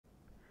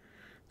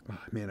Oh,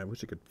 man, I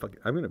wish I could fucking...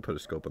 I'm gonna put a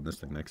scope on this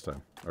thing next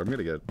time. Or I'm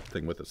gonna get a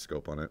thing with a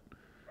scope on it.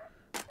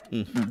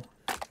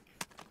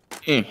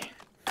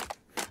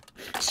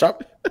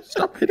 Stop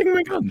hitting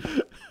my gun.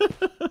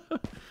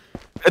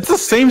 It's the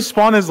same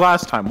spawn as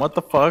last time. What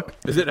the fuck?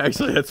 Is it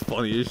actually? That's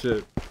funny as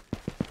shit.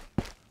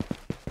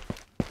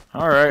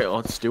 Alright,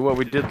 let's do what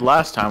we did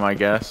last time, I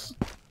guess.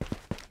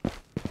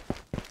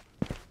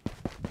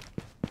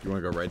 You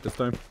wanna go right this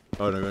time?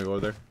 Oh, no, you wanna go over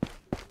there?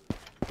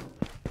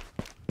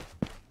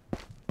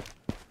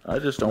 I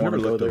just don't want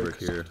to go there. Over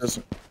here. It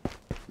doesn't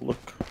look.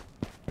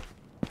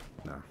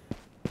 No.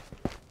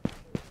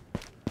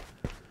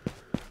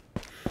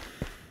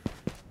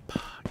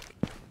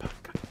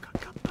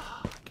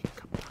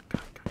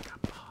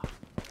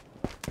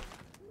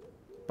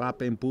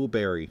 Boppin'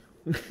 Blueberry.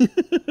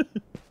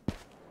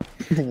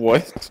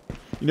 What?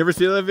 You never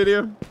see that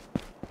video?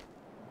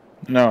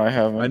 No, I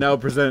haven't. I now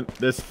present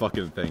this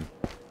fucking thing.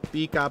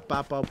 Beaka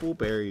Boppa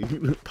Blueberry.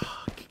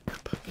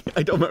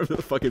 I don't remember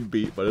the fucking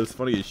beat, but it was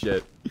funny as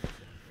shit.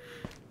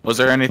 Was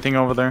there anything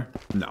over there?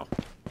 No.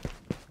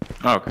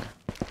 Oh, okay.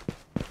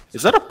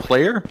 Is that a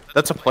player?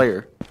 That's a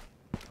player.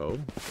 Oh.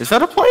 Is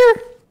that a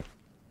player?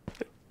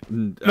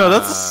 No,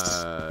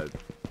 that's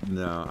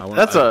no.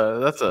 That's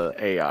a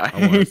AI. I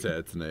want to say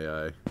it's an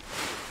AI.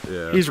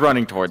 Yeah. He's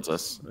running towards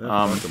us.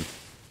 Yeah, let's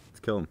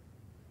kill him.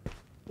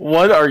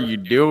 What are you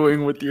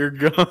doing with your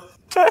gun?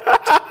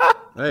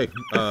 Hey.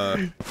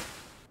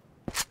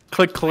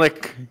 Click,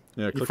 click.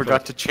 Yeah, you click,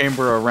 forgot to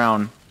chamber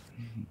around.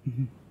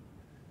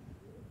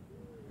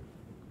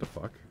 The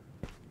fuck?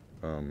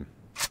 Are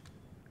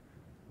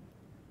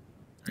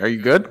you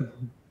good?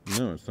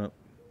 No, it's not.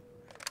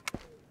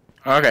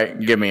 Okay,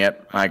 give me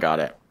it. I got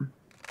it.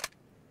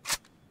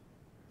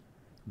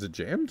 Is it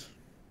jammed?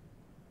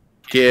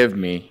 Give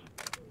me.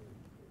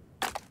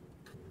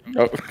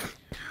 Oh.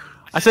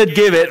 I said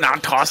give it,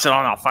 not toss it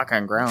on the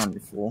fucking ground, you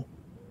fool.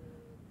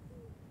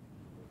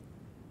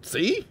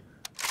 See?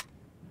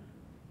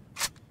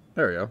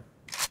 There we go.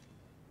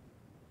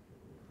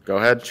 Go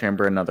ahead,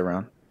 chamber another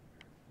round.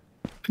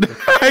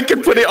 I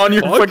can put it on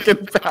your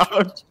fucking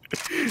pouch.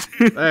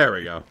 There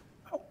we go.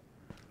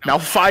 Now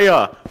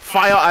fire!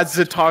 Fire at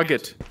the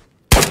target.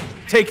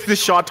 Take the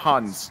shot,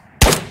 Hans.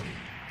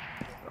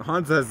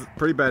 Hans has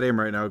pretty bad aim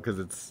right now because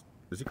it's...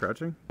 Is he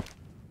crouching?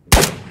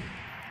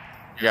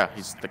 Yeah,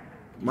 he's the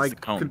My the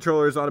cone.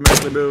 controllers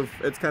automatically move.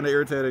 It's kind of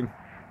irritating.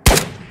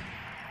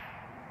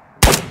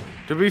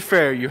 To be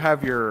fair, you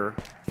have your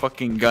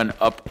fucking gun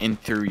up and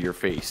through your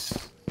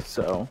face,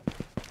 so...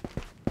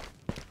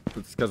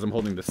 It's because I'm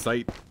holding the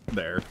sight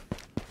there.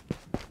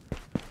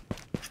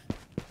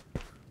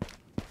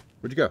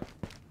 Where'd you go?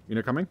 You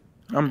not coming?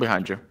 I'm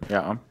behind you.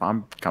 Yeah,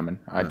 I'm coming.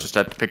 I just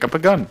had to pick up a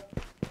gun.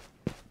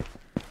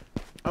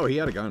 Oh, he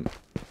had a gun.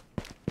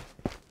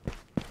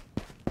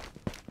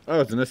 Oh,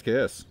 it's an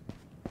SKS.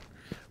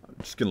 I'm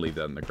just gonna leave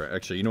that in the ground.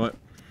 Actually, you know what?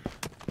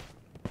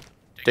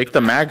 Take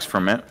the mags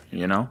from it,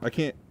 you know? I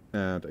can't...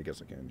 I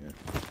guess I can,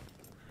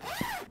 yeah.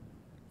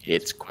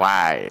 It's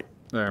quiet.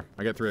 There,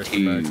 I got 3 extra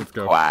bags. Let's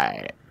go.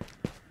 Quiet.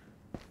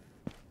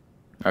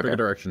 Pick Okay. a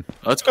direction.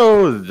 Let's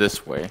go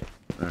this way.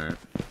 Alright.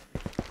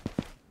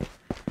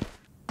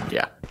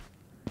 Yeah.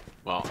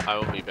 Well, I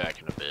will be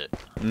back in a bit.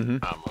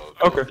 Mm-hmm. I'm gonna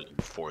go Okay.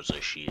 do Forza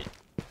shit.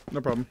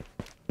 No problem.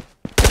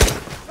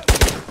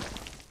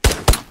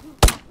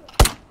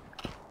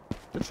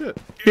 Good shit.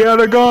 He had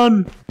a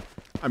gun!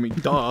 I mean,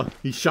 duh.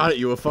 He shot at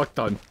you a fuck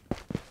ton.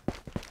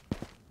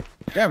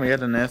 Yeah, we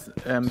had an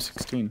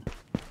M16.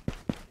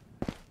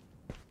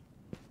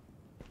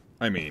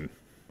 I mean...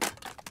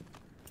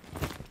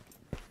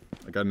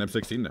 I got an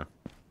M16 now.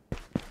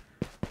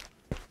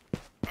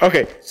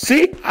 Okay,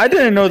 see? I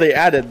didn't know they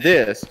added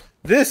this.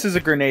 This is a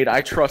grenade I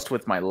trust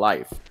with my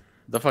life.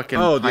 The fucking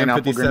Oh, the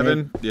pineapple M57?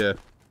 grenade. Yeah.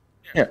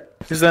 Yeah,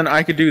 because then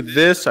I could do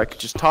this, I could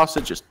just toss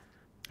it, just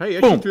Hey, you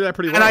actually boom. threw that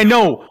pretty well. And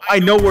I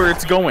know where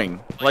it's going.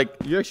 Like,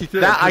 You actually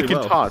threw that that I pretty can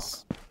well.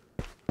 toss.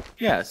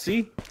 Yeah,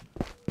 see?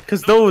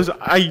 Because those,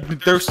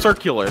 they're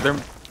circular. They're,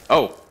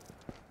 oh.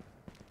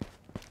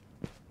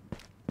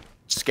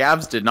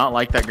 Scavs did not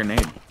like that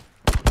grenade.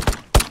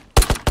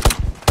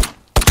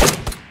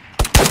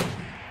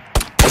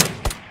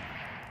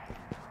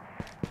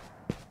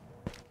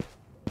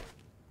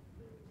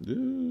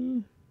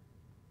 Yeah.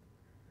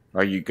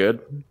 Are you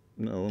good?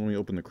 No, let me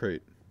open the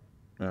crate.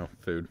 Oh,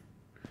 food.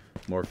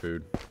 More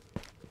food.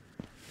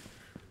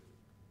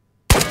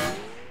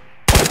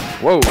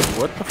 Whoa,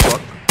 what the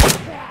fuck?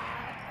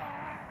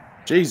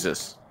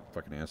 Jesus.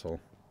 Fucking asshole.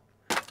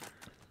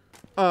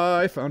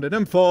 I found an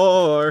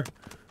M4!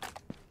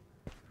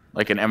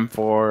 Like an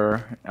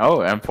M4. Oh,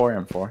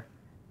 M4.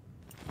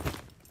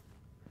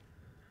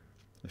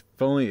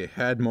 If only it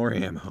had more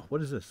ammo.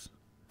 What is this?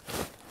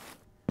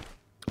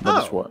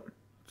 That is what?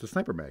 It's a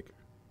sniper mag.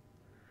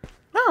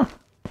 Oh.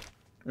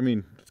 I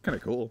mean, it's kind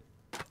of cool.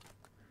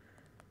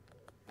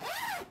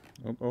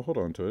 I'll hold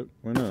on to it.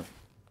 Why not?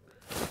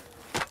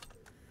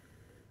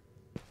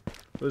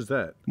 What is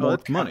that? Oh,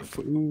 that's money.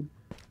 Food.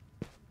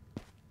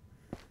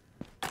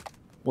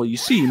 Well, you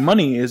see,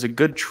 money is a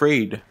good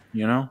trade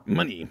you know?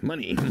 Money,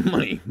 money,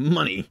 money,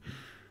 money.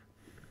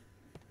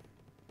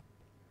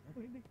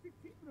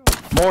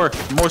 More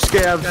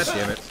scabs. God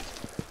damn it.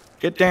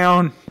 Get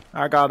down.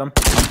 I got him.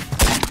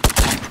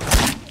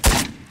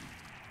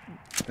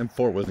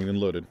 M4 wasn't even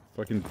loaded.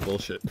 Fucking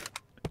bullshit.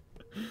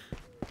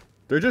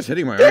 They're just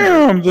hitting my armor.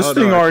 Damn, this Oh,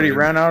 thing no, already actually,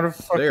 ran out of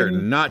fucking... They are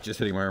not just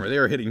hitting my armor. They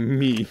are hitting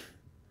me.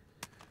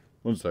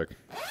 One sec.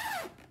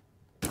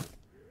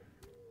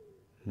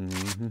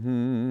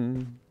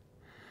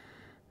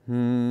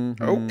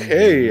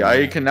 Okay,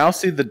 I can now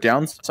see the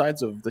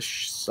downsides of the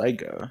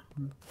Saiga.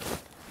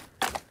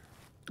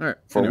 Alright.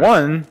 For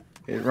one,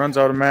 it runs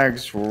out of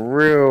mags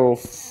real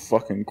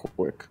fucking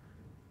quick.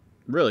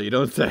 Really, you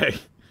don't say.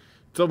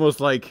 It's almost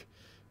like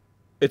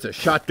it's a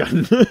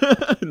shotgun.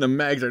 And the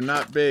mags are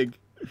not big.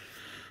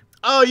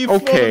 Oh, you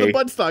floated the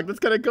buttstock. That's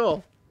kind of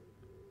cool.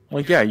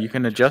 Well, yeah, you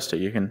can adjust it.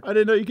 You can I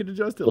didn't know you could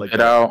adjust it like flip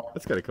it that. out.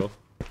 That's kind of cool.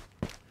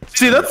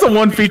 See, that's the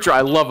one feature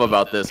I love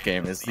about this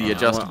game is the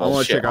adjustable I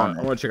want to shit check on out.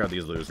 I it. want to check out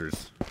these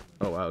losers.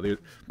 Oh wow, dude.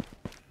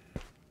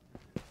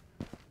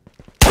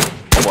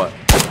 What?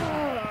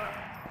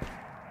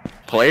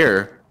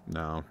 Player?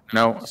 No.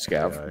 No,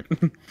 scav.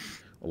 Yeah.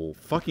 A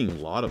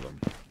fucking lot of them.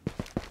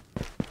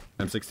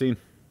 M16.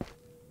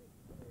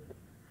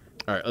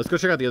 All right, let's go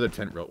check out the other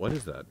tent row. What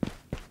is that?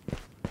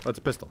 Oh, it's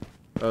a pistol.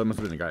 Oh, it must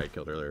have been the guy I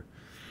killed earlier.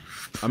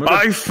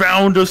 I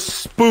found a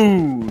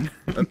spoon.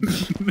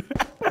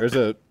 There's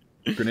a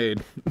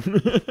grenade.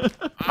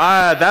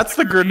 That's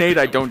the grenade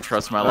I don't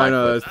trust my life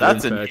know, with.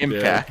 that's That's the an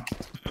impact,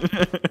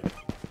 impact.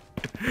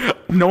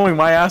 Knowing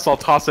my ass, I'll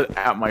toss it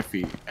at my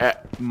feet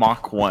at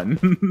Mach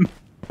 1.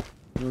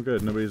 Oh,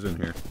 good. Nobody's in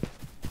here.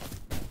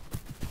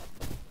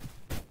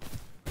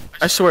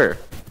 I swear,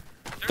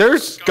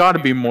 there's got to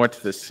be more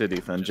to this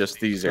city than just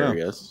these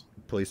areas.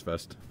 Police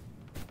vest.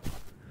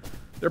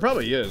 There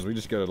probably is. We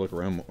just gotta look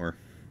around more.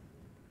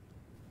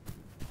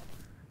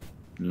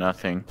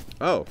 Nothing.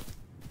 Oh.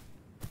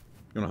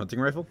 You want a hunting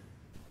rifle?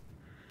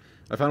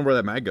 I found where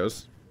that mag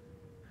goes.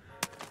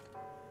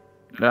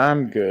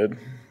 I'm good.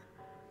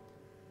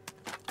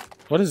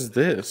 What is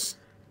this?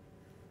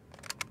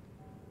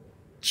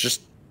 It's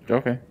just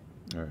okay.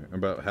 Alright, I'm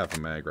about half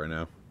a mag right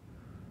now.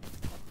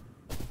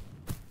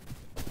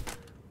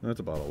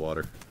 That's a bottle of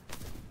water.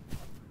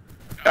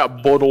 A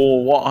bottle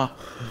of water.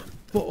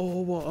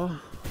 Bottle of water.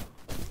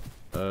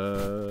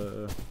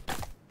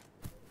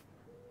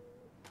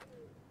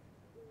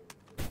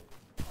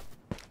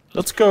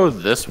 Let's go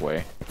this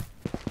way.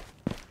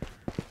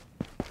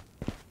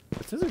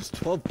 It says there's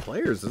 12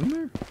 players, isn't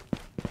there?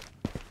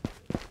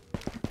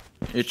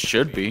 It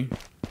should be.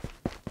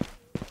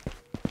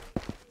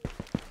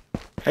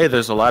 Hey,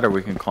 there's a ladder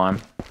we can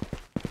climb.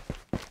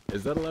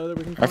 Is that a ladder that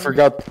we can climb? I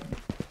forgot.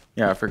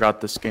 Yeah, I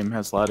forgot this game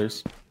has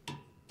ladders.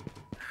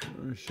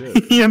 Oh,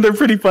 shit. Yeah, they're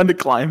pretty fun to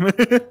climb. I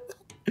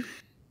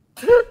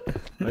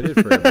did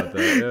forget about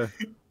that,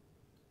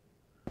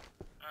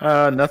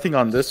 yeah. Nothing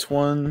on this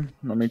one.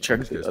 Let me check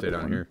I'm just the gonna other stay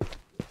down one. here.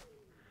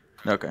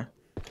 Okay.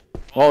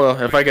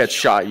 Well, if I get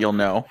shot, you'll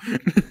know.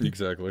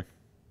 Exactly.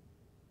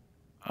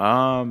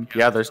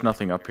 Yeah, there's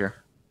nothing up here.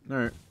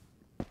 Alright.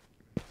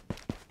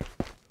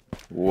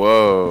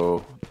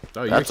 Whoa.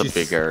 Oh, you That's a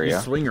actually big area.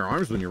 You swing your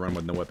arms when you run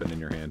with no weapon in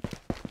your hand.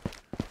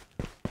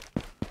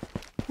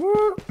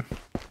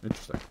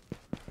 Interesting.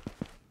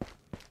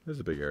 This is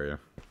a big area.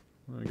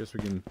 Well, I guess we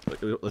can...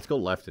 Let's go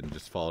left and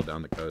just follow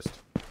down the coast.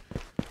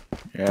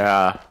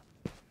 Yeah.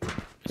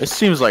 This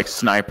seems like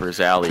Sniper's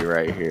Alley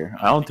right here.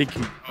 I don't think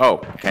you... Oh,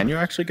 can you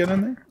actually get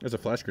in there? There's a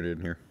flash grenade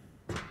in here.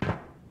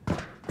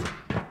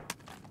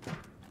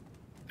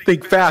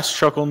 Think fast,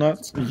 Chuckle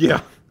Nuts. Yeah.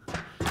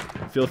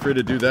 Feel free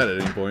to do that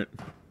at any point.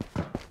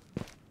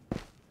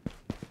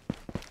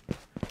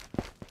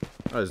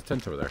 Oh, there's a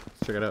tent over there.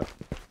 Let's check it out.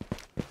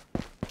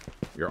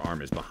 Your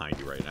arm is behind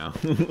you right now.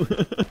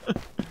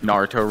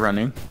 Naruto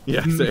running.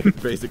 Yeah, same,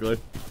 basically.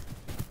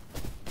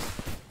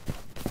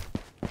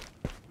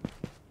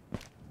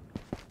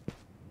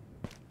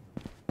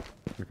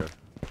 Okay.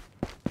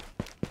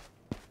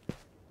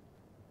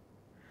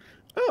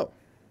 Oh.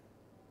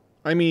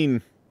 I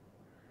mean,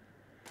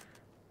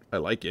 I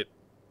like it.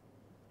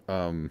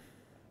 Can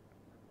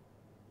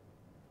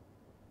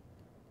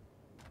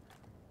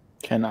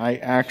I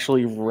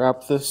actually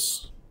wrap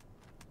this?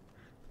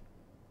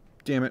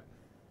 Damn it.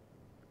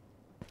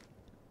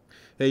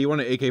 Hey, you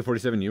want an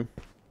AK-47U?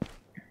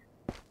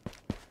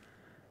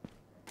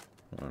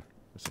 Hold on.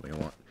 There's something I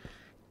want.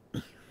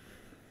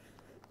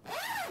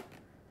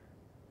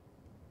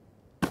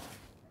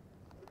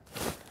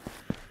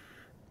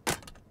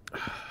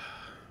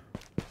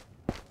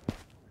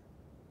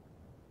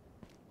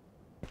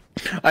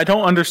 I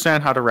don't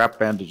understand how to wrap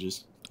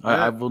bandages.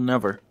 I will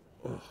never.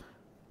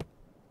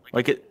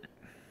 Like, it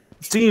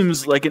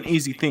seems like an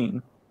easy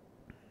thing.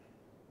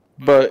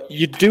 But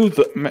you do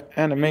the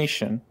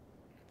animation.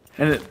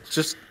 And it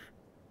just...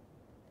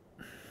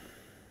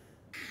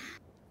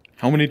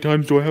 How many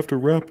times do I have to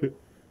wrap it?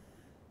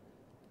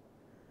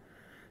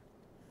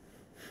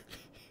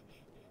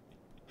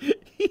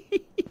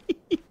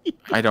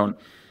 I don't...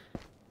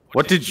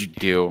 What did you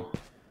do?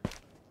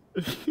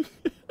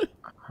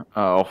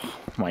 Oh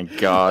my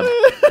god.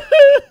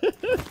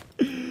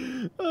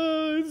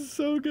 Oh, it's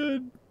so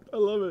good. I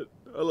love it.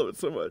 I love it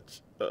so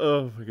much.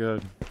 Oh my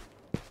god.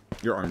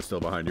 Your arm's still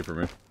behind you for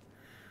me.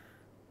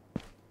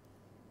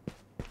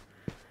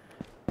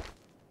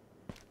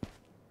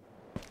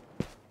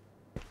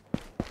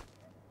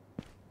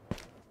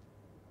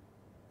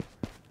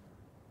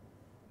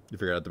 You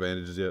figured out the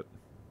bandages yet?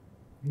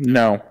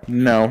 No,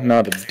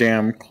 not a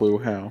damn clue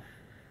how.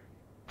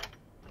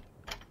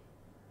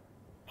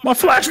 My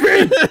flash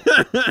beam!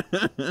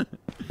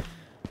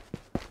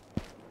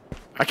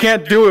 I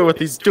can't do it with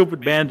these stupid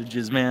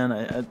bandages, man.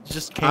 I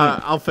just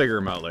can't. I'll figure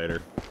them out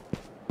later.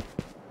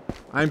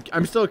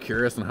 I'm still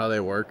curious on how they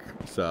work,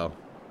 so.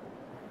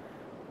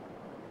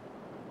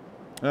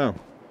 Oh.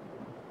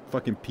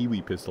 Fucking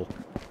Pee-wee pistol.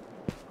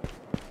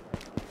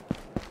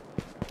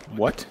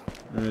 What?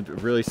 A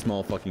really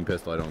small fucking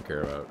pistol I don't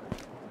care about.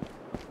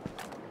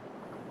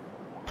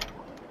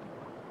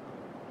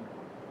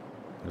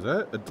 Is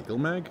that a deagle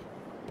mag?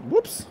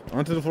 Whoops!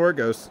 Onto the floor it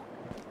goes.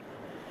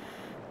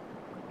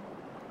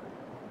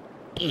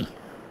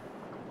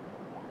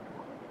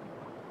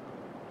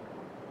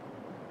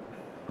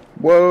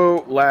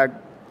 Whoa, lag.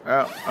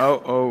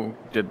 Oh,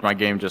 did my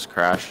game just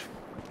crash?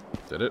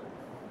 Did it?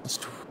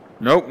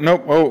 Nope.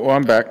 Oh,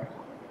 I'm back.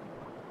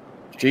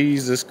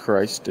 Jesus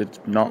Christ, it's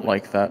not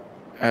like that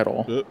at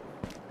all.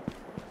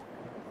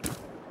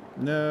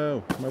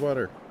 No, my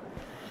water.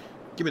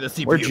 Give me the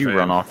CPU. Where'd you fan.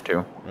 run off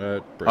to?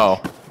 Bridge.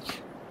 Oh.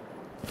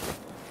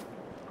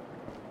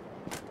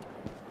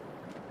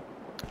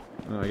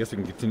 I guess we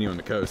can continue on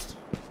the coast.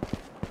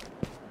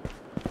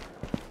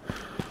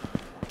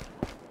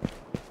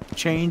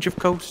 Change of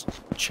coast,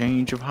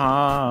 change of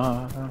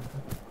heart.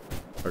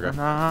 Okay.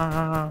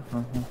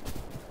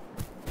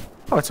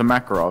 Oh, it's a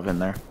Makarov in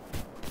there.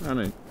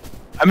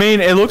 I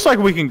mean, it looks like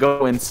we can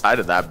go inside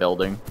of that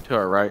building to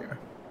our right.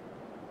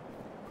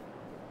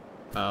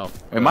 Oh.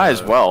 We might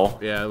as well.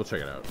 Yeah, we'll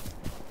check it out.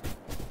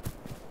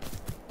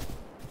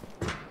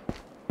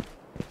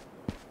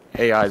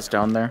 AI's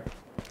down there.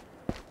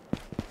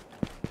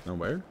 No,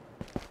 where?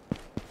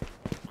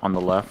 On the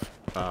left.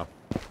 Oh.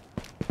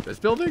 This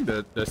building?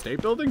 The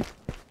state building?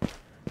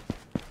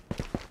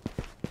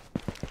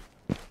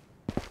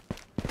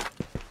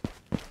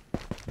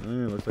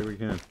 Looks like we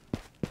can.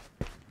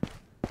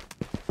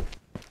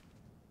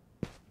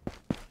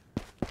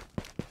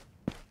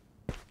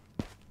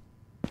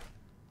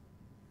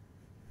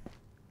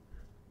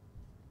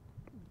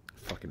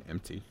 Fucking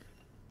empty.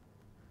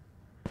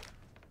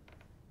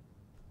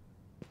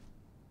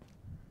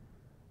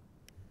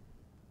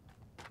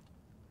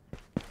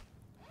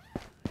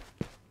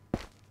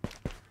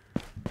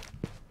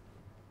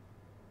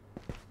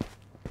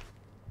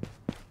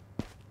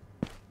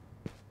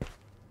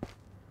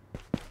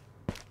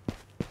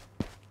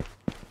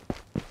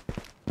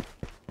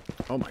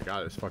 Oh my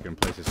god, this fucking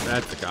place is...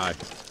 That's the guy.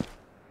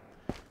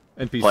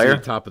 NPC Player?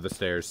 at top of the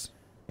stairs.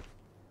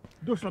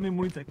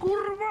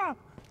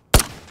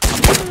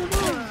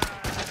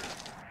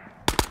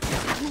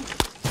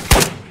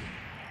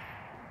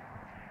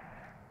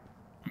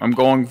 I'm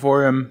going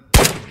for him.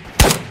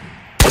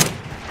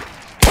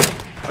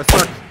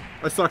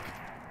 I suck.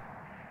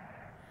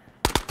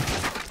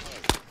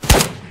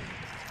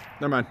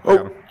 Never mind. I got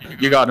Oh, him.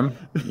 you got him.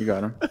 You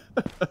got him.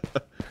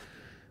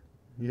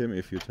 You hit me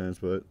a few times,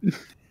 but...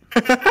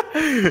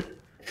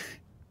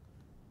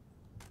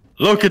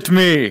 Look at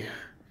me.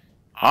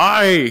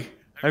 I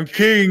am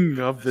king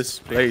of this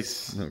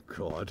place. Oh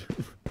god.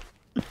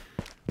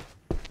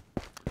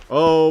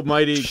 Oh,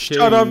 mighty king.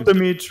 Shut up,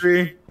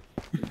 Dimitri.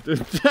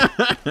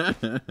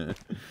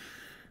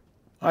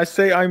 I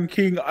say I'm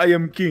king, I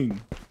am king.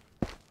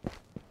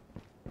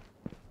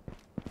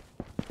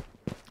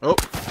 Oh,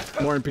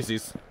 more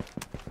NPCs.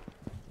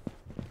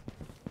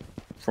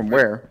 From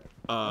where?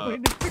 Oh,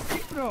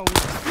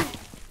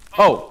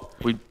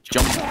 we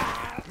jumped.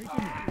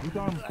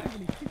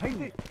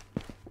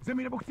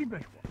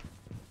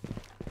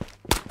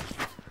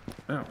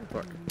 Oh,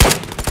 fuck.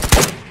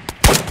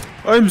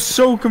 I'm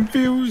so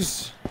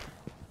confused.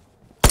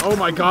 Oh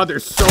my god,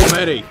 there's so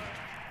many.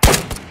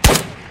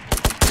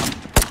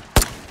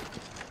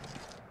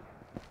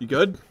 You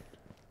good?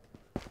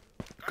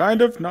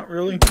 Kind of, not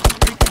really.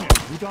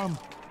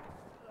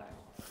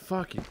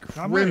 Fucking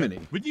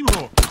criminy.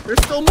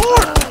 There's still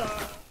more!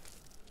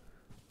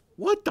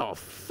 What the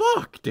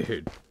fuck,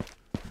 dude?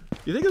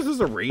 You think this is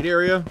a raid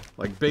area?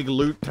 Like big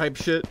loot type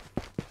shit?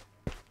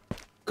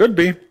 Could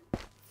be.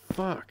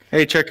 Fuck.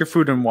 Hey, check your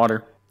food and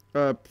water.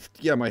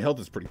 Yeah, my health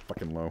is pretty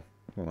fucking low.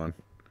 Hold on.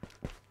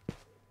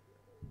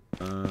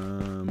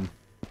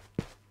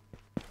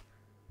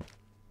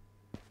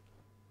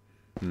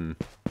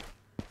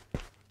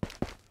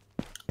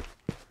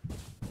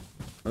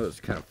 Oh,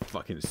 that's kind of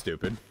fucking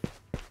stupid.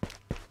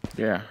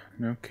 Yeah,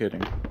 no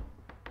kidding.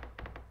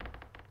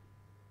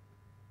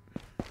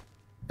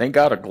 Thank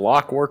God a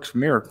Glock works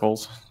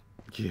miracles.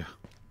 Yeah.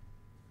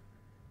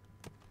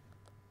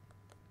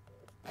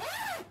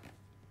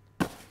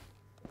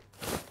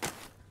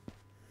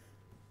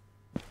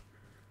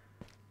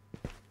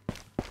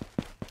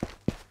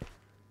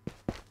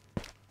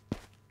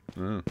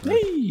 Oh.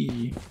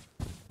 Hey.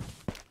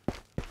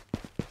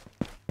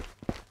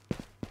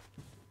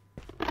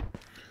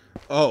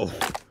 Oh.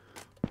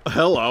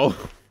 Hello.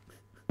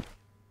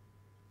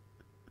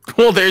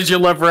 Well, there's your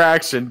lever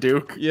action,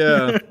 Duke.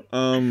 Yeah.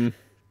 I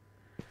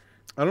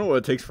don't know what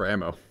it takes for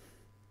ammo.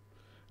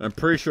 I'm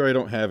pretty sure I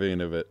don't have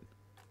any of it.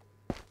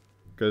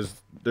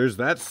 Because there's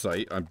that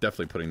sight. I'm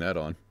definitely putting that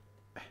on.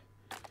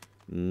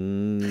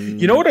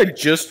 You know what I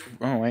just...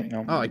 Oh, wait,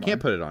 no. Oh, I can't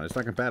put it on. It's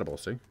not compatible,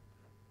 see? It's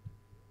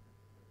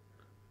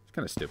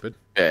kind of stupid.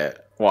 Yeah,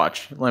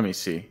 watch. Let me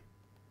see.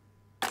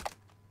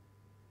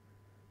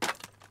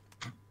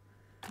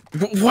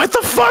 What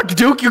the fuck,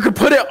 Duke? You could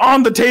put it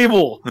on the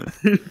table!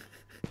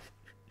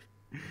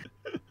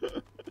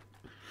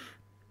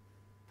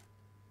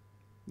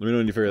 Let me know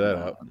when you figure that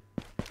out.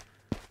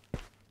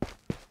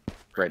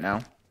 Right now.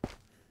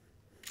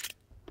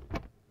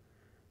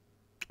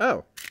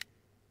 Oh.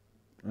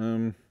 Wait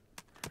a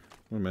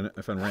minute.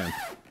 I found RAM.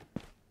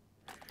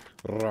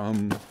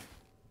 RAM.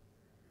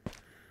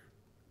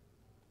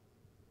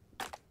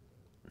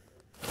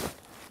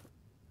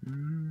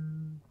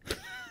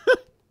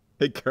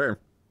 Hey, Kerm.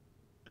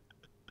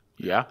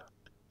 Yeah.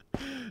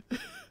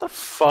 The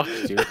fuck,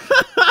 dude?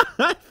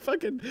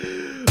 Fucking.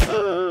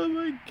 Oh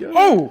my god.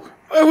 Oh!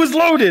 It was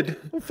loaded!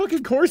 Well,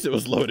 fucking course it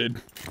was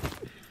loaded.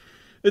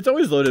 It's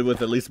always loaded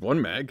with at least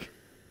one mag.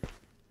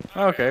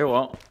 Okay,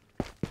 well.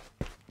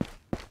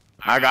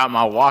 I got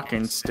my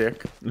walking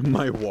stick.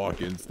 My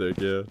walking stick,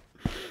 yeah.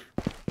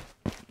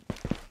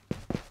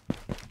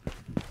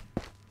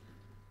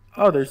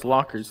 Oh, there's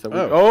lockers that we...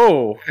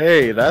 Oh,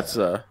 hey, that's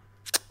a...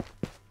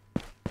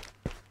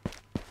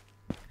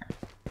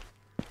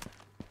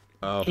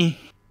 Oh.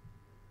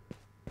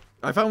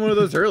 I found one of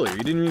those earlier.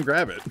 You didn't even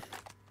grab it.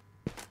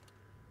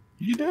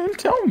 You didn't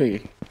tell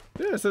me.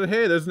 Yeah, I said,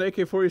 hey, there's an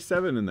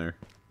AK-47 in there.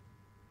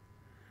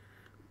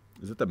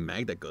 Is it the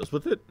mag that goes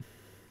with it?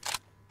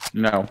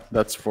 No,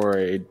 that's for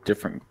a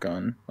different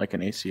gun, like an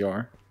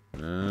ACR.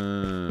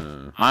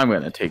 I'm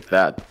gonna take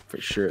that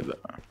for sure, though.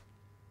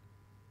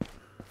 I'm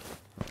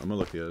gonna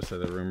look the other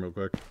side of the room real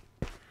quick.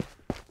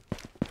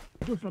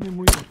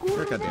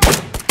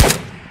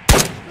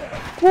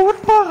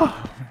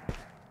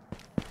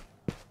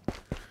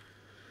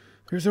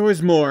 There's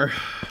always more.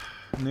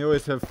 And they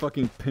always have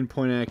fucking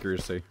pinpoint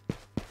accuracy.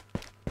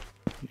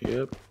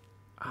 Yep.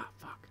 Ah,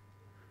 fuck.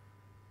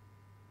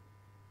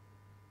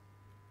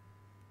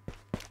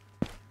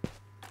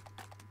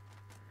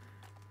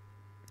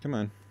 Come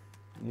on.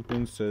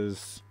 Open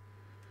says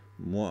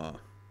moi.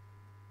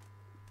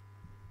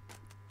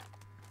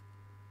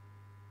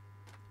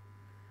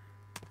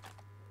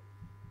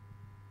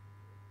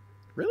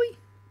 Really?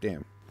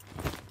 Damn.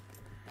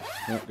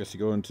 Well, guess you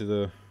go into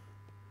the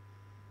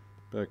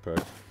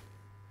backpack.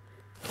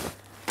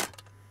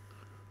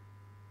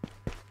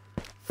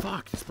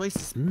 Fuck, this place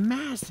is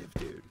massive,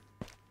 dude.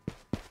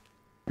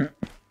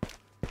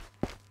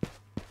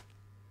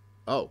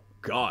 Oh,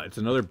 God, it's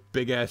another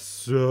big-ass...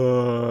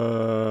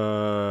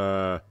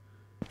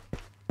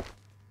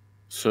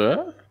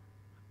 Sir?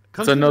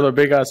 It's another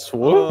big-ass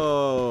swoop?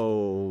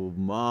 Oh,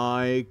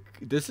 my...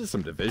 This is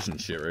some Division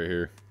shit right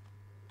here.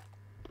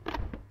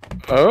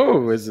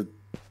 Oh, is it...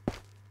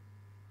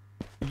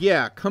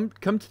 Yeah, come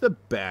to the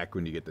back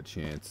when you get the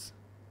chance.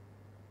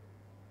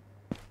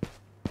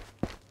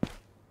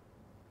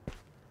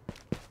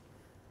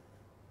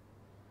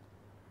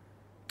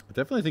 I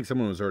definitely think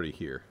someone was already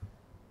here.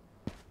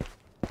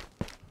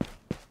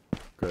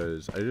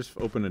 Because I just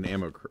opened an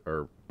ammo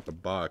or a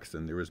box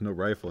and there was no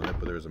rifle in it,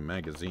 but there was a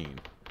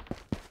magazine.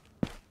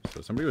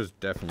 So somebody was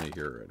definitely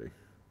here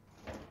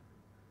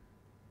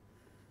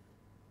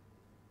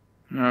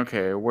already.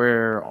 Okay,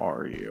 where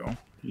are you?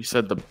 You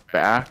said the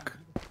back?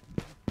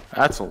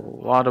 That's a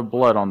lot of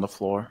blood on the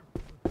floor.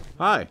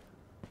 Hi.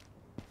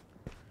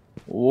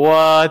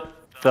 What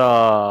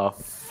the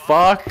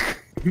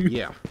fuck?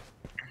 Yeah.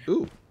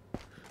 Ooh.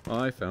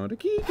 I found a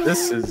key card.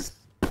 This is...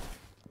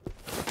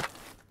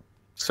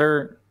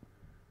 Sir,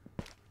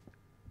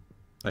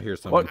 I hear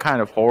something. what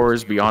kind of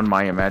horrors beyond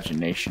my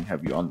imagination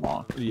have you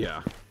unlocked?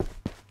 Yeah.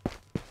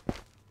 I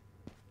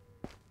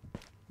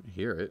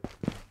hear it.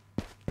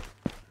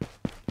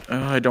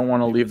 I don't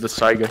want to leave the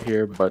Saiga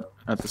here, but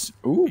at this...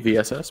 Ooh,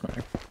 VSS,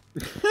 man.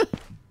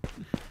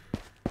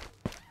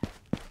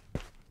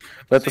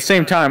 But at the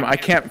same time, I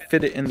can't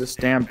fit it in this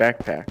damn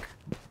backpack.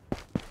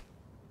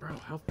 Bro,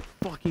 how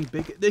fucking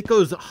big... It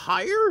goes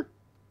higher?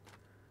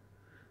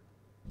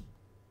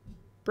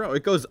 Bro,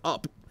 it goes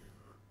up.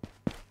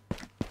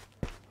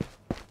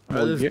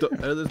 Out of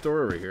this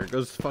door over here. It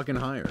goes fucking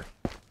higher.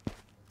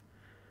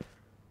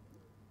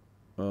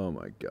 Oh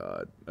my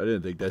god. I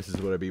didn't think this is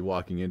what I'd be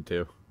walking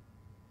into.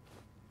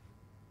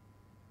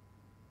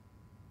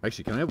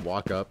 Actually, can I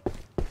walk up,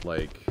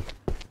 like...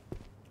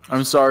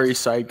 I'm sorry,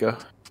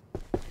 Saiga.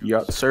 You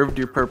outserved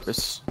your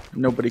purpose.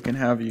 Nobody can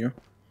have you.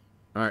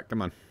 Alright,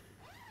 come on.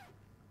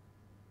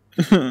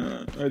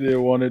 I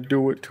didn't want to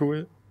do it to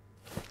it.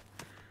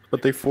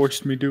 But they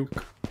forced me,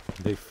 Duke.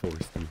 They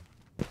forced me.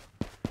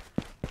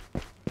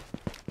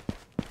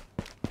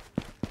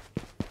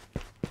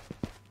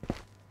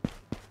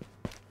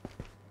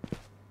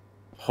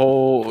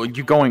 Hole,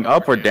 you going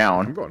up or I'm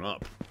down? going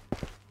up.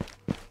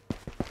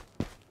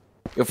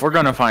 If we're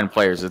gonna find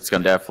players, it's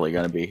definitely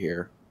gonna be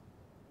here.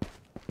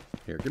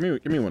 Here, give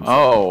me one.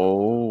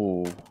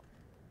 Oh.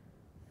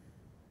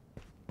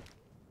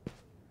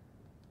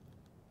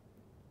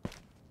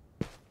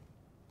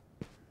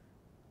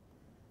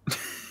 If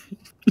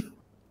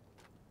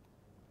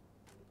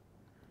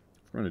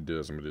I'm gonna do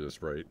this, I'm gonna do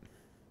this right.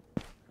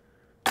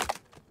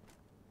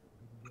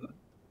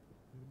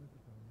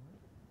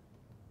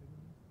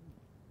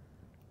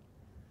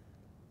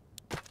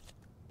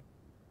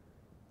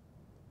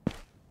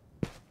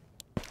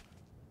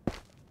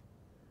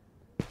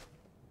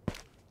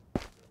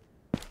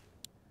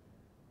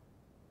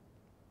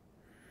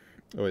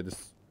 Oh wait,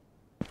 this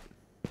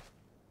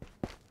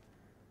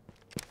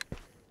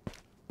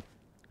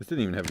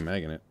didn't even have a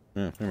mag in it.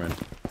 Oh, never mind.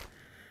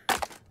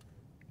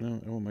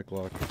 No, I want my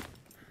Glock.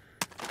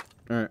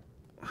 Alright,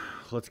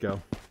 let's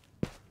go.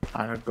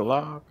 I have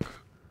Glock.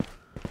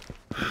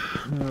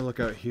 I'm gonna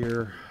look out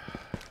here.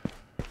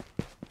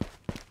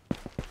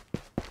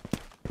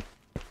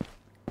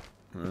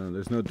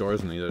 There's no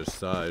doors on either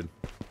side.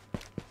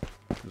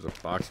 There's a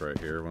box right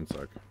here. One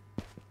sec.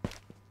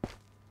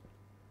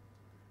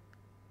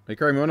 Hey,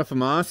 Carl, you want a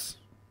FAMAS?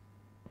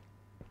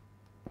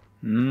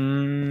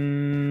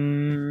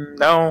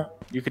 No.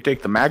 You could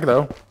take the mag,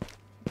 though.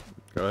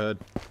 Go ahead.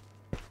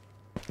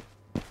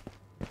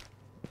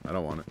 I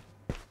don't want it.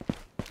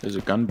 There's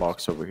a gun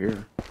box over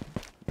here.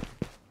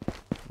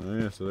 Oh,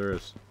 yeah, so there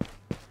is.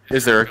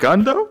 Is there a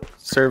gun, though?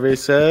 Survey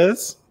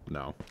says...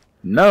 No.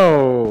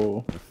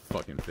 No.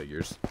 Fucking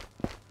figures.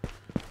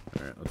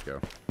 Alright, let's go.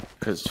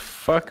 Because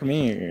fuck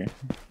me.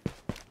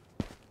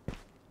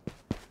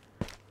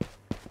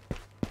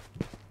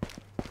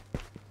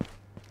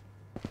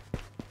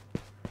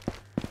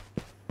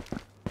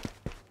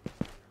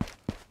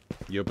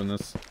 You open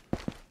this?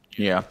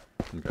 Yeah.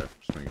 Okay,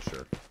 just making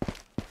sure.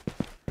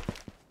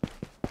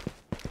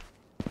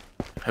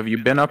 Have you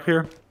been up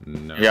here?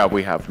 No. Yeah,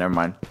 we have. Never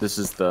mind. This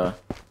is the...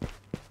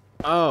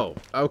 Oh,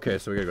 okay,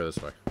 so we gotta go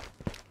this way.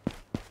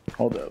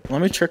 Hold up.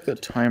 Let me check the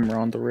timer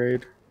on the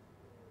raid.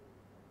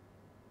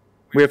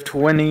 We have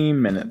 20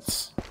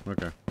 minutes.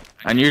 Okay.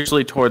 And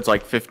usually towards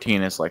like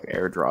 15 is like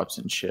airdrops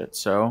and shit,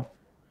 so...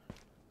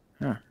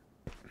 Yeah.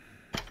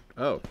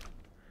 Oh.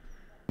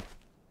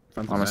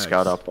 I'm gonna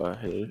scout up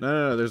ahead.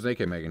 No, there's an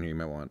AK mag in here you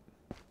might want.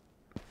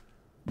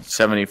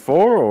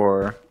 74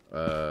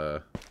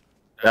 or...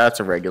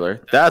 That's a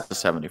regular. That's a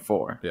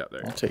 74. Yeah,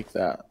 there you I'll go. take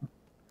that.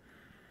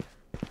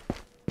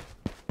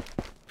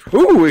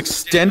 Ooh,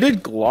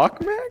 extended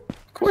Glock mag?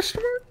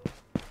 Question mark?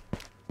 I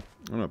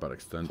don't know about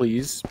extend.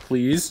 Please,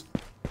 please.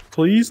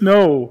 Please,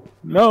 no.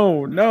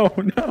 No, no,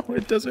 no.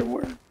 It doesn't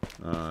work.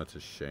 Oh, that's a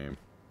shame.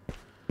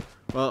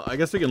 Well, I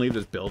guess we can leave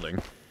this building.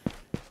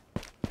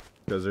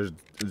 Because there's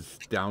this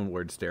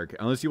downward staircase.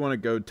 Unless you want to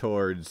go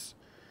towards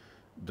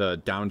the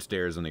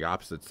downstairs on the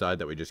opposite side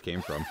that we just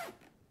came from.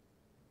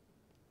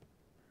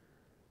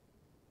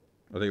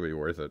 I think it'd be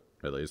worth it,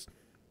 at least.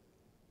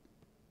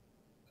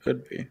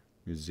 Could be.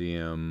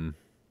 Museum.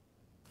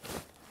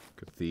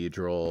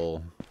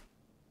 Cathedral.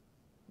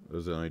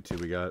 Those are the only two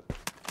we got.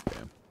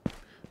 Damn.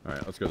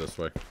 Alright, let's go this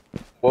way.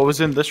 What was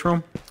in this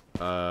room?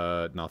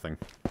 Nothing.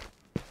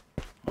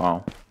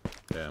 Oh,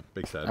 Yeah,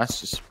 big sad.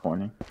 that's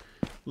disappointing.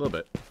 A little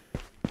bit.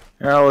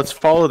 Yeah, let's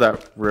follow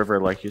that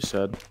river like you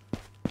said.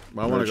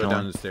 Well, I want to go Originally.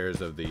 down the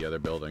stairs of the other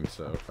building,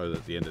 so... Or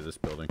the end of this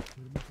building.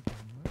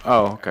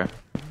 Oh, okay.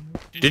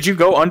 Did you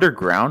go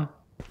underground?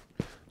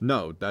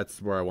 No,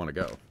 that's where I want to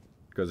go.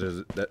 Because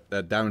there's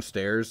that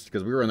downstairs,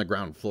 because we were on the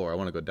ground floor. I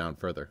want to go down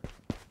further.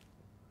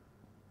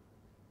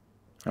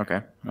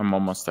 Okay, I'm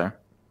almost there.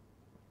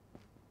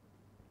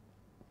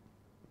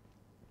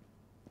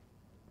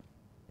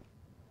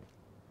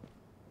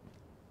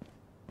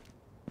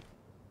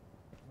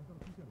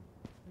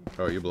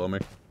 Oh, you below me?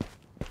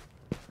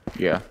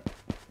 Yeah.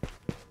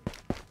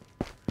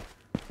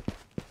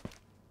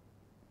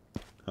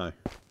 Hi.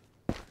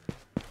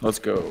 Let's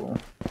go.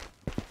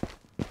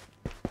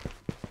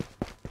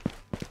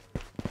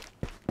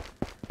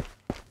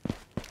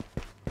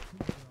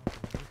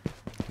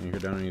 Can't go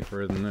down any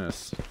further than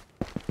this.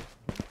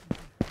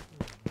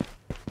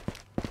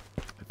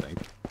 I think.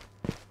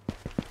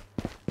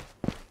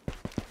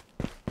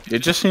 It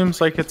just seems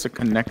like it's a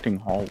connecting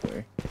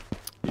hallway.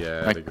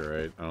 Yeah, I think you're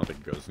right. I don't think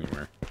it goes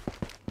anywhere.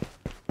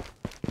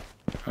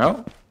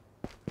 Oh,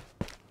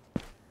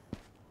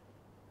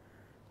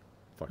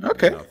 Fucking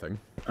Okay. nothing.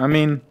 I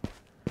mean,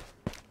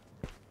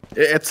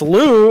 it's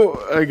loot,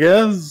 I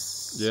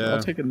guess. Yeah.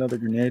 I'll take another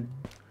grenade.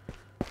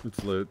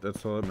 It's loot.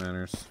 That's all that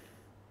matters.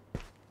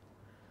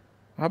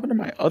 What happened to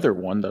my other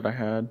one that I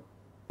had?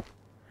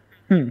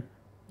 I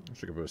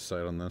should go put a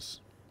sight on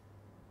this.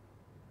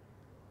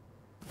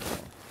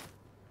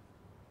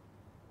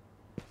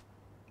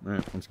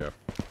 Alright, let's go.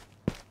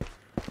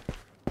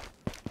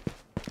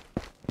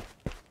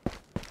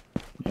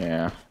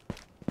 Yeah.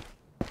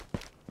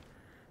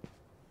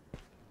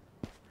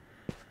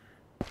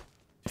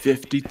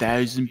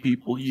 $50,000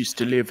 people used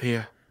to live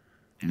here.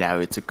 Now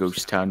it's a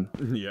ghost town.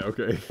 Yeah,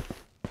 okay.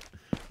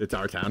 It's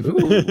our town.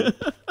 Ooh.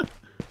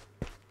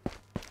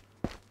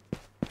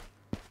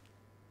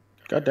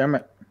 God damn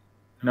it.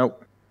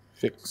 Nope.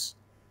 Fix.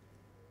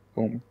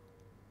 Boom.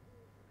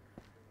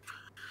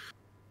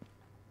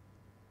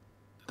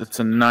 That's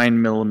a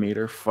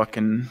 9mm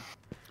fucking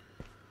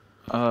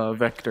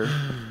vector.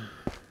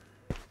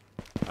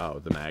 Oh,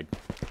 the mag.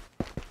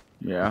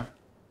 Yeah.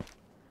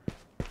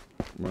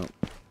 Well,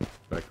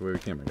 back the way we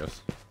came, I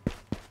guess.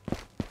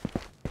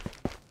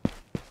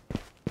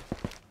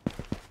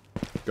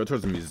 Go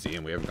towards the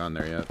museum. We haven't gone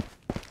there yet.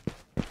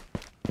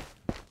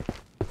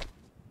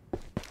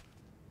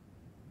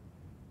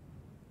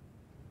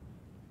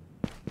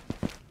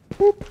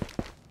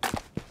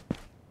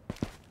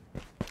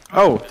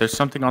 Oh, there's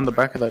something on the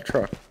back of that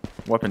truck.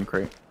 Weapon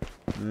crate.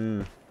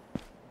 Mm.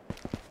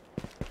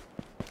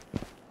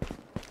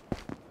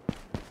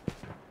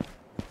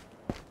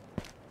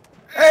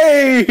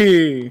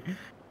 Hey!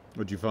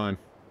 What'd you find?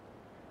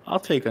 I'll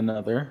take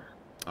another.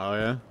 Oh,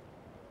 yeah?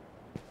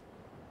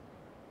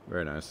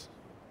 Very nice.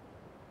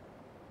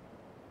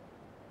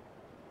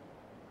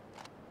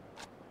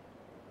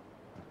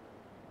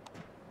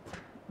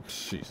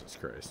 Jesus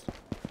Christ.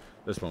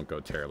 This won't go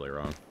terribly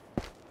wrong.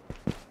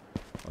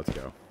 Let's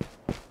go.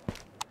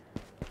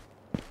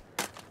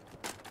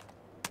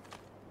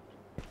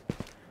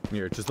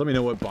 Here, just let me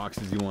know what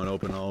boxes you want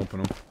open. I'll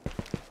open them.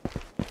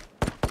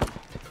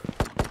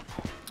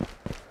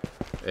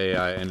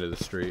 AI, end of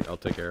the street. I'll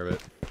take care of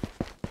it.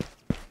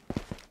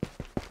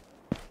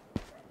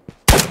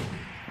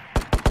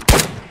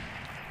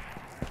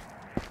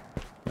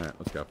 Alright,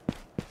 let's go.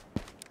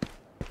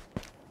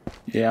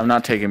 Yeah, I'm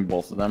not taking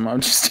both of them.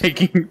 I'm just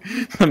taking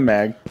the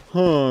mag.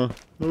 Huh.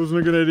 That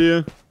wasn't a good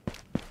idea.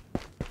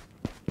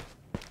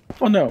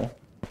 Oh no.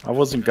 I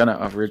wasn't gonna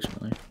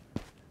originally.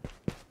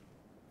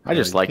 I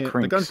just like The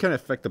crinks. guns can't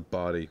affect the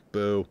body.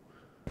 Boo.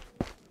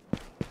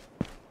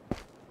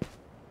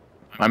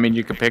 I mean,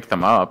 you could pick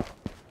them up.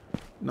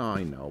 No,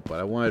 I know, but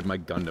I wanted my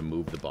gun to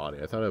move the body.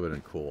 I thought it would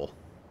have been cool.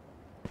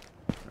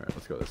 Alright,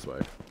 let's go this way.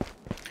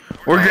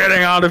 We're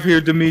getting out of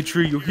here,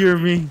 Dimitri. You hear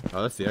me?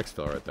 Oh, that's the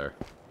exfil right there.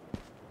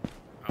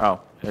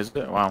 Oh, is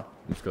it? Wow.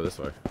 Let's go this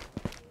way.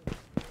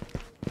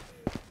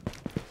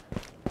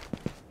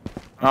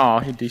 Oh,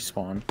 he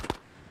despawned.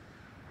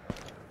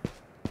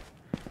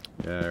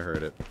 Yeah, I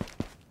heard it.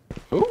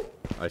 Who?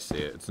 I see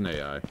it. It's an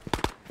AI.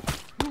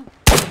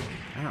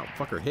 Ow,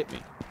 fucker hit me.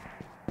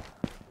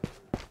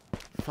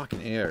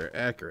 Fucking AI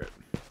accurate.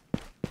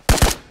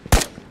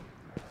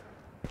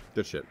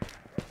 Good shit.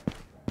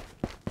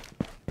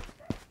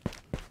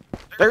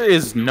 There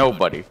is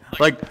nobody.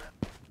 Like,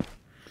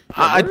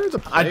 I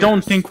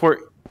don't think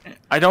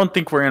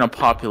we're in a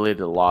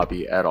populated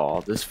lobby at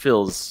all. This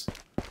feels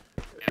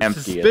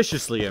empty.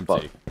 Suspiciously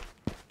empty.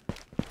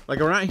 Like,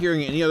 we're not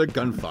hearing any other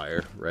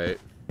gunfire, right?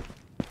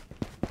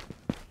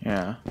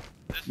 Yeah.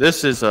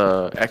 This is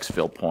a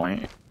exfil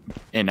point.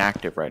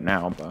 Inactive right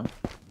now, but...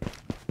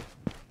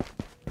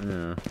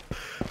 Yeah.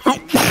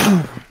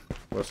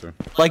 Bless her.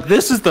 Like,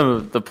 this is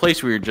the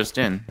place we were just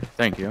in.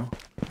 Thank you.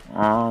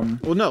 Well,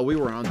 no, we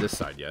were on this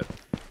side yet.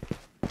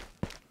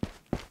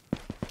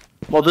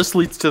 Well, this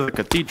leads to the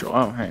cathedral.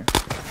 Oh, hey.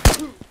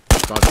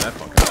 Dodge that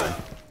fucking thing.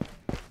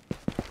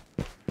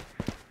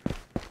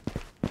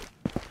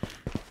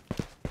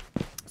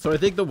 So I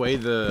think the way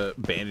the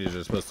bandages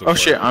are supposed to work... Oh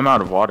shit, I'm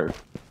out of water.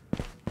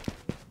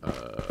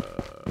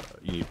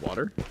 You need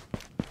water?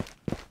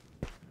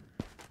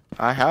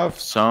 I have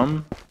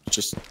some.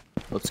 Just,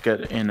 let's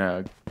get in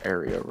a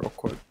area real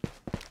quick.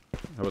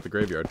 How about the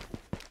graveyard?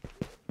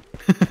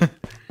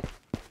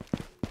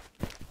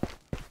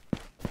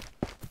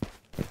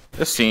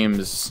 This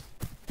seems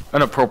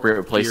an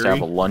appropriate place to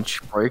have a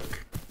lunch break.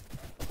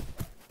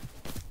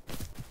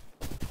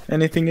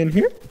 Anything in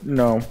here?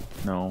 No.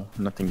 No,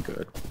 nothing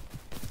good.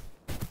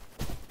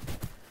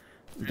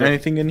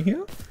 Anything in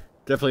here?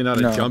 Definitely not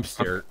a No. jump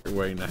scare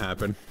waiting to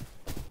happen.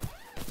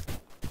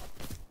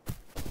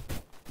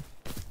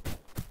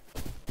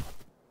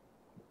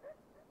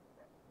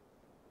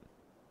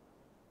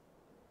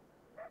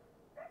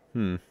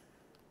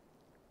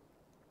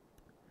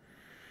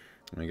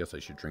 I guess I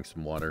should drink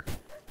some water.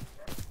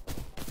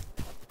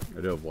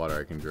 I do have water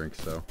I can drink,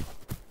 so...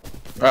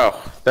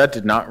 Oh, that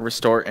did not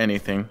restore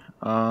anything.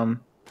 Oh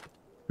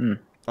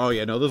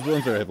yeah, no, those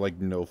ones that have,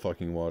 like, no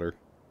fucking water.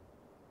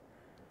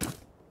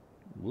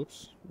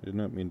 Whoops. I did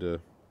not mean to...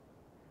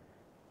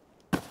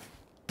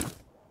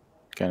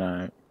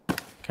 Can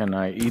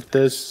I eat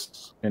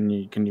this? Can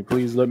you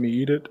please let me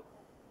eat it?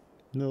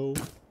 No.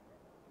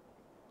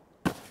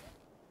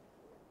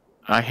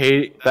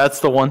 That's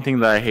the one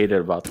thing that I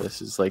hated about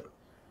this, is like...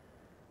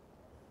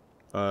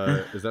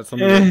 Is that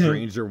something that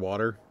drains your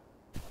water?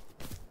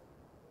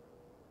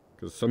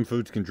 Because some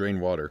foods can drain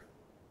water.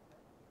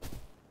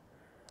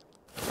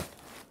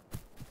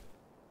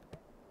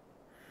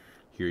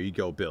 Here you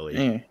go,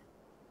 Billy.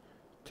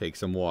 Take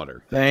some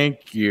water.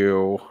 Thank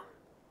you.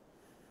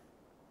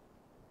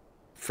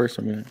 First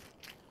a minute.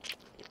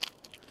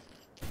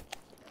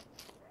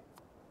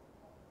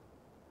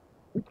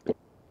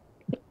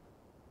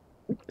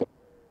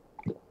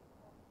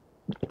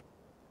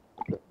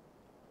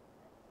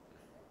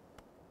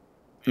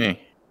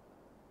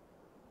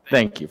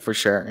 Thank you for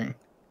sharing.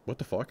 What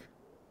the fuck?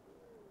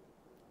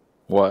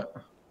 What?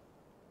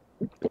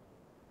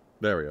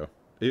 There we go.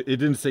 It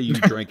didn't say you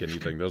drank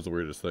anything. That was the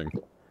weirdest thing.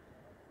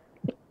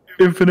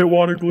 Infinite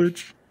water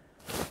glitch.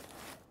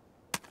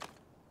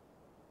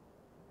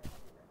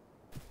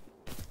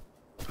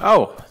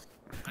 Oh,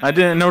 I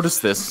didn't notice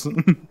this.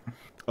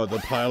 Oh, the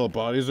pile of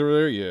bodies over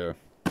there? Yeah.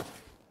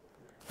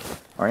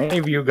 Are any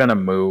of you gonna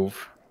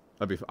move?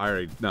 No,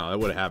 that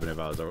would have happened if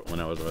I was when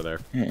I was over there.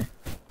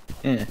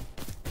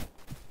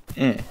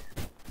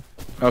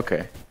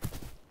 Okay.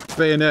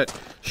 Bayonet.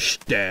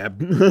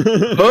 Stab.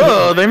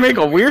 Oh, they make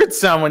a weird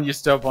sound when you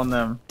step on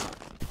them.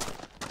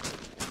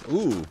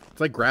 Ooh,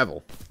 it's like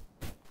gravel.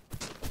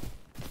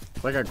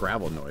 It's like a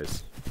gravel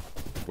noise.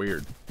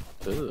 Weird.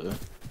 Ugh.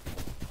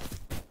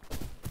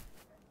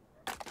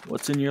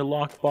 What's in your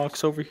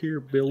lockbox over here,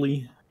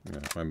 Billy? Yeah,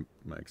 my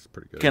mic's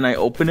pretty good. Can I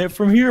open it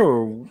from here,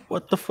 or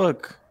what the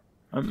fuck?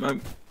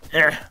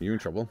 You in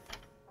trouble?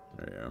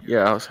 There you go.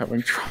 Yeah, I was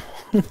having trouble.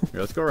 Here,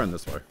 let's go around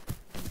this way.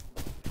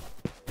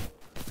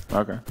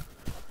 Okay.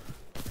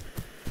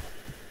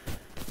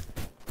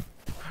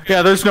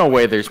 Yeah, there's no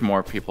way there's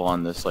more people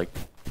on this. Like,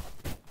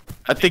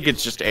 I think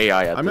it's just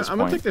AI at this point. I'm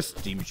gonna take the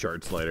Steam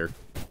charts later.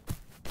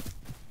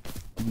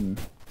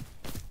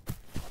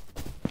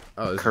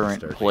 Oh, this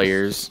Current is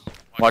players.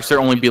 Watch there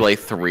only be like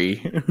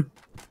 3.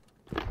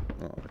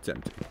 Oh, it's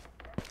empty.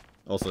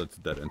 Also, it's a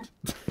dead end.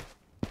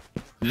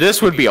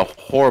 This would be a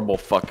horrible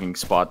fucking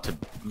spot to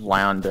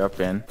land up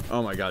in.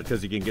 Oh my god,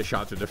 because you can get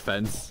shot through the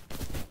fence.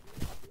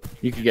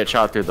 You could get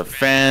shot through the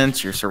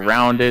fence, you're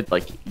surrounded,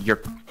 like,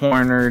 you're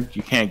cornered,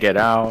 you can't get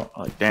out.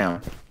 Like,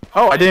 damn.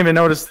 Oh, I didn't even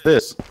notice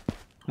this.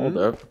 Hold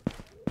up.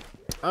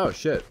 Oh,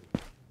 shit.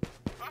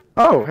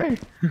 Oh, hey.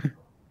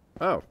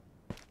 Oh.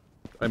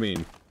 I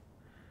mean...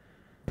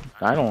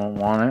 I don't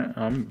want it.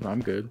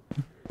 I'm good.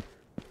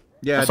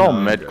 Yeah, I saw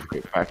no, med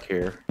crate back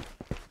here.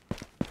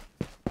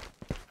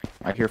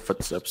 I hear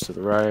footsteps to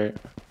the right.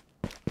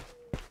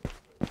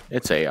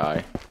 It's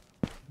AI.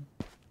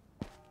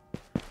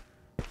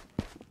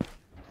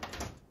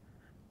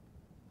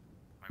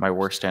 My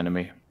worst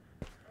enemy.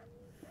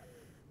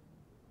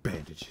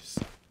 Bandages.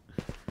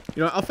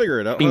 You know, I'll figure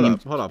it out.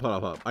 Hold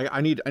up.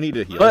 I need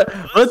to heal.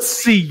 Let's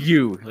see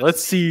you.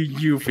 Let's see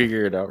you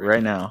figure it out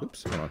right now.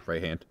 Oops, hold on,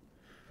 right hand.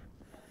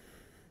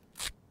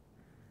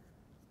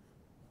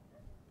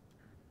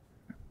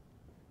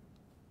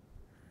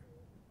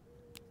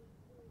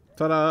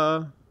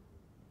 Ta-da!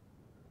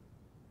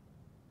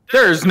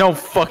 There's no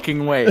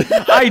fucking way.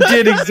 I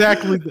did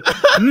exactly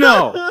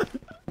No.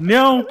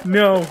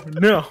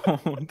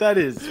 That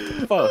is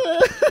fuck.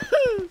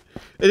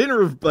 It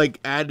didn't like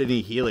add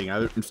any healing.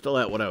 I'm still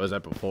at what I was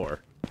at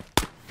before.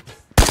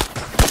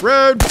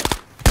 Road.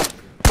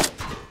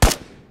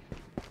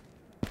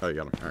 Oh, you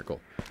got him. All right,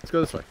 cool. Let's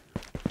go this way.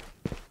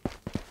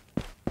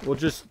 We'll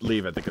just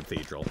leave at the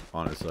cathedral,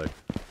 honestly.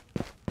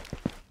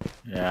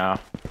 Yeah.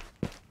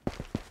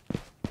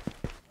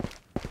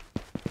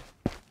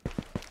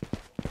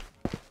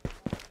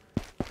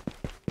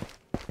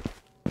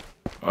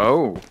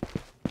 Oh.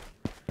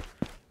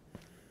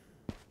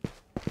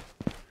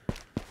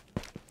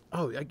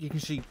 Oh, you can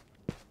see.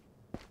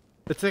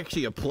 It's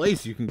actually a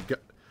place you can go.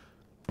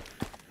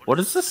 What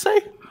does this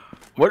say?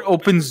 What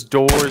opens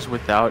doors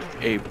without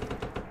a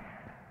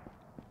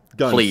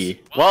Guns.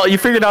 plea? Well, you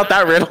figured out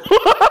that riddle.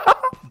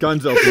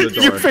 Guns open the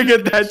door. You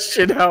figured that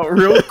shit out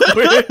real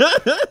quick.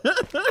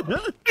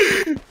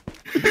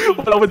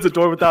 What opens the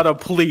door without a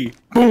plea?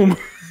 Boom.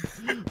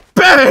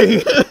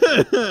 Bang!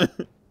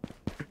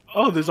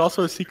 Oh, there's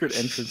also a secret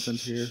entrance in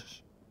here.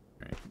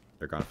 Right,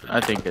 they're gone for now.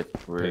 I think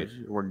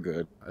we're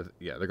good.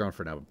 Yeah, they're gone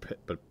for now,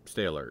 but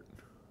stay alert.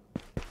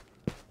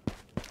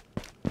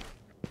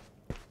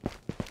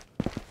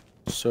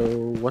 So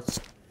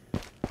what's?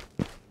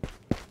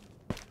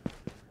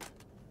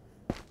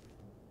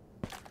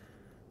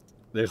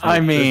 There's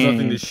I mean, there's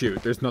nothing to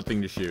shoot. There's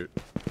nothing to shoot.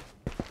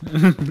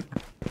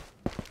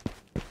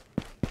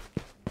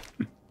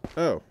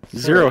 Oh.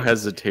 Zero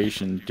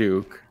hesitation,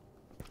 Duke.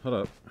 Hold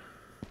up.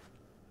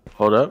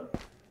 Hold up.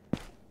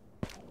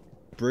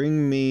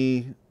 Bring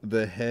me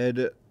the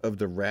head of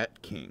the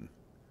Rat King.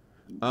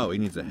 Oh, he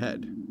needs a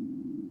head.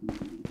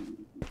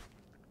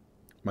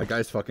 My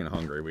guy's fucking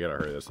hungry. We gotta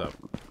hurry this up.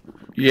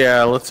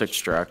 Yeah, let's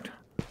extract.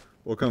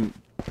 We'll come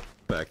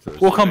back to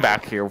this. We'll come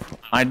back here.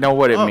 I know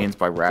what it means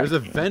by rat. There's a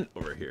vent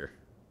over here.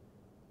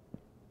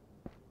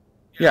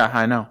 Yeah,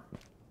 I know.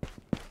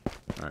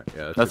 Alright,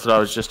 yeah. That's what I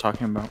was just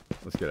talking about.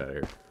 Let's get out of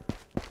here.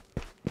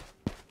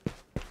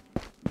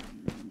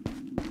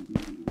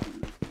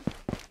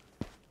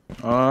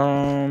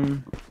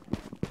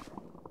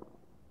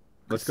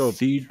 Let's go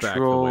back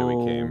the way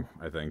we came,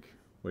 I think.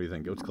 What do you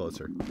think? It was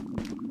closer.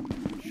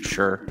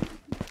 Sure.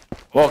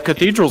 Well,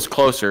 cathedral's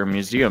closer,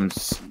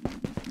 museum's...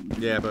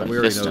 Yeah, but we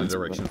already know the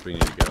directions we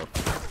need to go.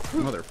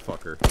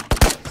 Motherfucker.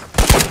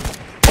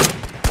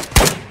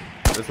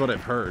 That's what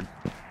I've heard.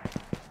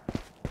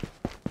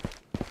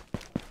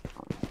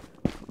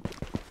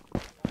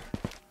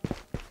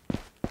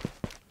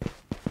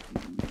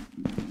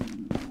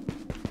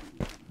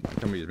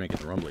 making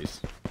the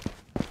rumblies.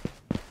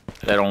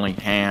 That only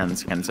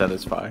hands can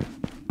satisfy.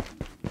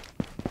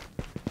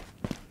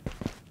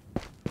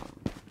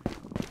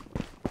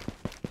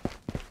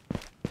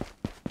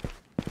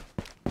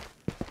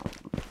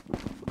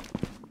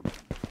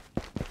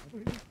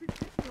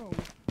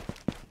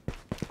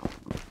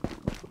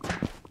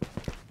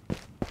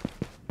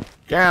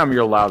 Damn,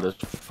 you're loud as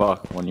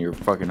fuck when you're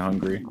fucking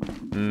hungry.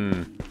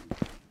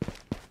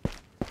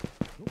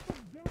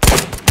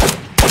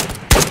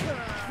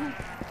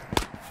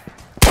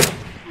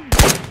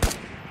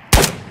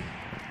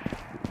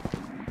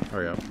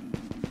 Hurry up.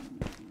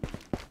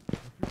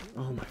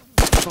 Oh my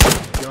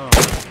fucking god.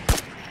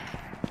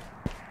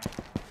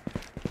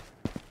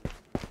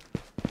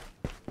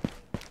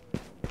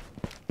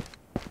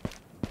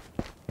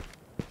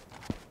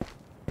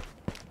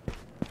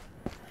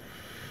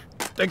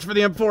 Thanks for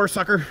the M4,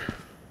 sucker.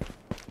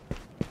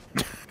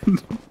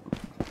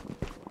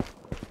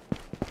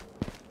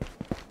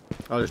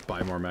 I'll just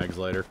buy more mags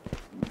later.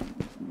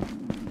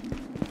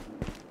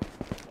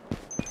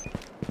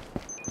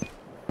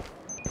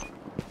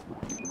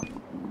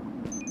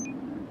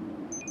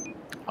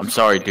 I'm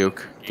sorry,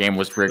 Duke. Game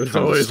was rigged It's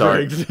from the always start.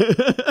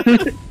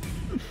 rigged.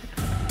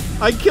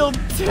 I killed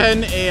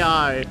 10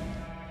 AI.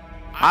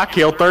 I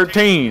killed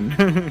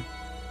 13.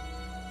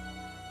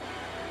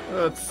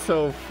 That's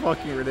so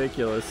fucking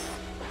ridiculous.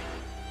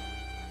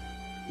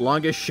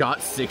 Longest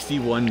shot,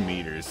 61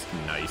 meters.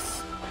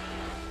 Nice.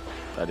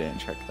 I didn't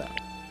check that.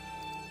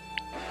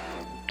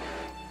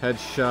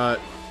 Headshot.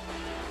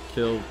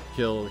 Kill,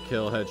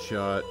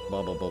 headshot.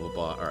 Blah, blah, blah, blah,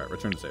 blah. Alright,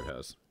 return to safe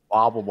house.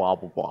 Blah, blah, blah,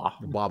 blah, blah.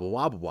 Blah, blah,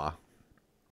 blah, blah, blah.